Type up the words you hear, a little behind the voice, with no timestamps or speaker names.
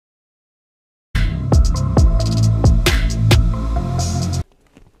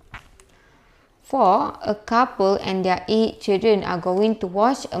4. A couple and their 8 children are going to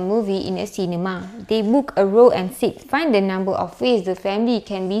watch a movie in a cinema. They book a row and sit. Find the number of ways the family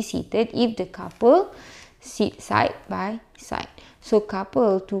can be seated if the couple sit side by side. So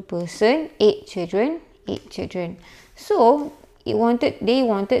couple 2 person, 8 children, 8 children. So they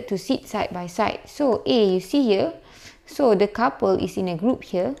wanted to sit side by side. So A, you see here. So the couple is in a group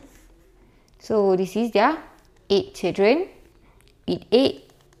here. So this is their 8 children with 8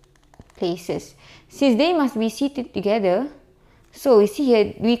 places. Since they must be seated together, so we see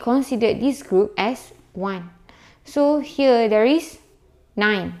here we consider this group as 1. So here there is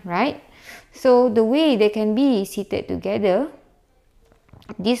 9, right? So the way they can be seated together,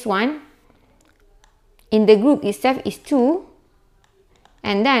 this one in the group itself is 2,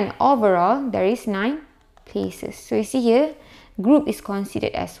 and then overall there is 9 places. So you see here group is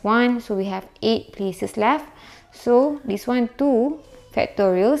considered as 1, so we have 8 places left. So this one 2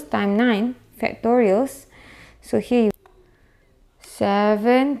 factorials times 9 factorials. So here you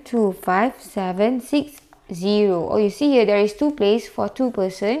 7, 2, 5, 7, 6, 0. Or you see here there is 2 places for 2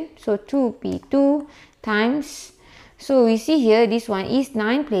 person. So 2p2 times. So we see here this one is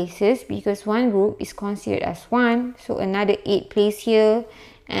 9 places because one group is considered as 1. So another 8 place here.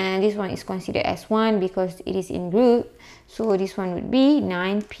 And this one is considered as 1 because it is in group. So this one would be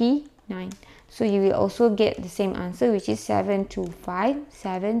 9p9. So you will also get the same answer, which is 7, 2, 5,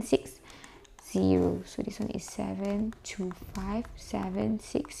 7, 6, 0. So this one is 7, 2, 5, 7,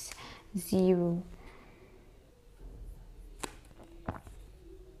 6, 0.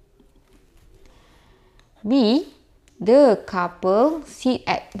 B. The couple sit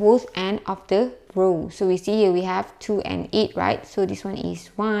at both ends of the row. So we see here we have 2 and 8, right? So this one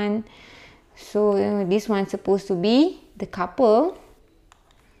is 1. So this one is supposed to be the couple.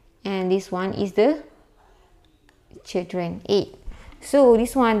 And this one is the children, 8. So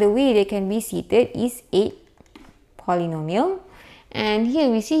this one, the way they can be seated is 8 polynomial. And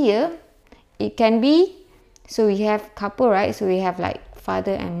here we see here, it can be, so we have couple, right? So we have like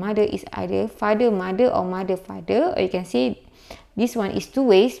father and mother is either father, mother or mother, father. Or you can say this one is 2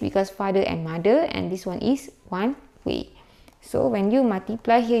 ways because father and mother, and this one is 1 way. So when you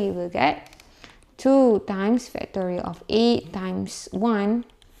multiply here, you will get 2 times factorial of 8 times 1.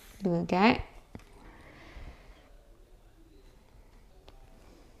 You will get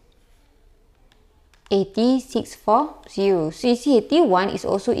 8640. So you see T1 is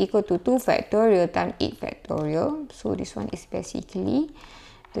also equal to 2 factorial times 8 factorial. So this one is basically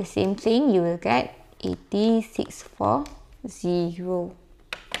the same thing. You will get 8640.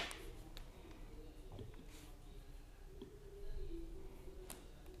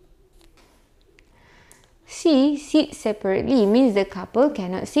 C, sit separately means the couple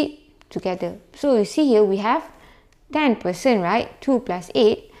cannot sit together. So you see here we have 10 person, right? 2 plus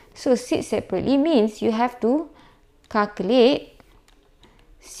 8. So sit separately means you have to calculate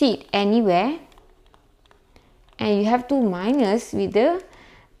sit anywhere, and you have to minus with the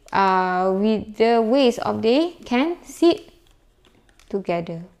ways of they can sit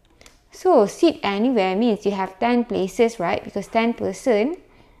together. So sit anywhere means you have 10 places, right? Because 10 person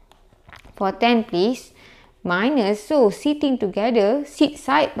for 10 place minus, so sitting together, sit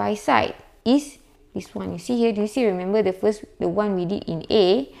side by side is this one. You see here, do you see, remember the one we did in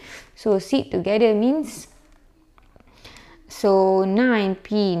A? So sit together means, so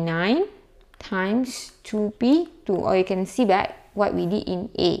 9p9 times 2p2, or you can see back what we did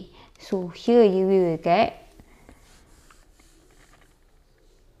in A. So here you will get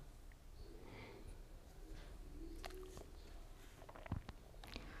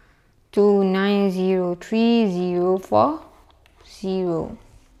 2903,040.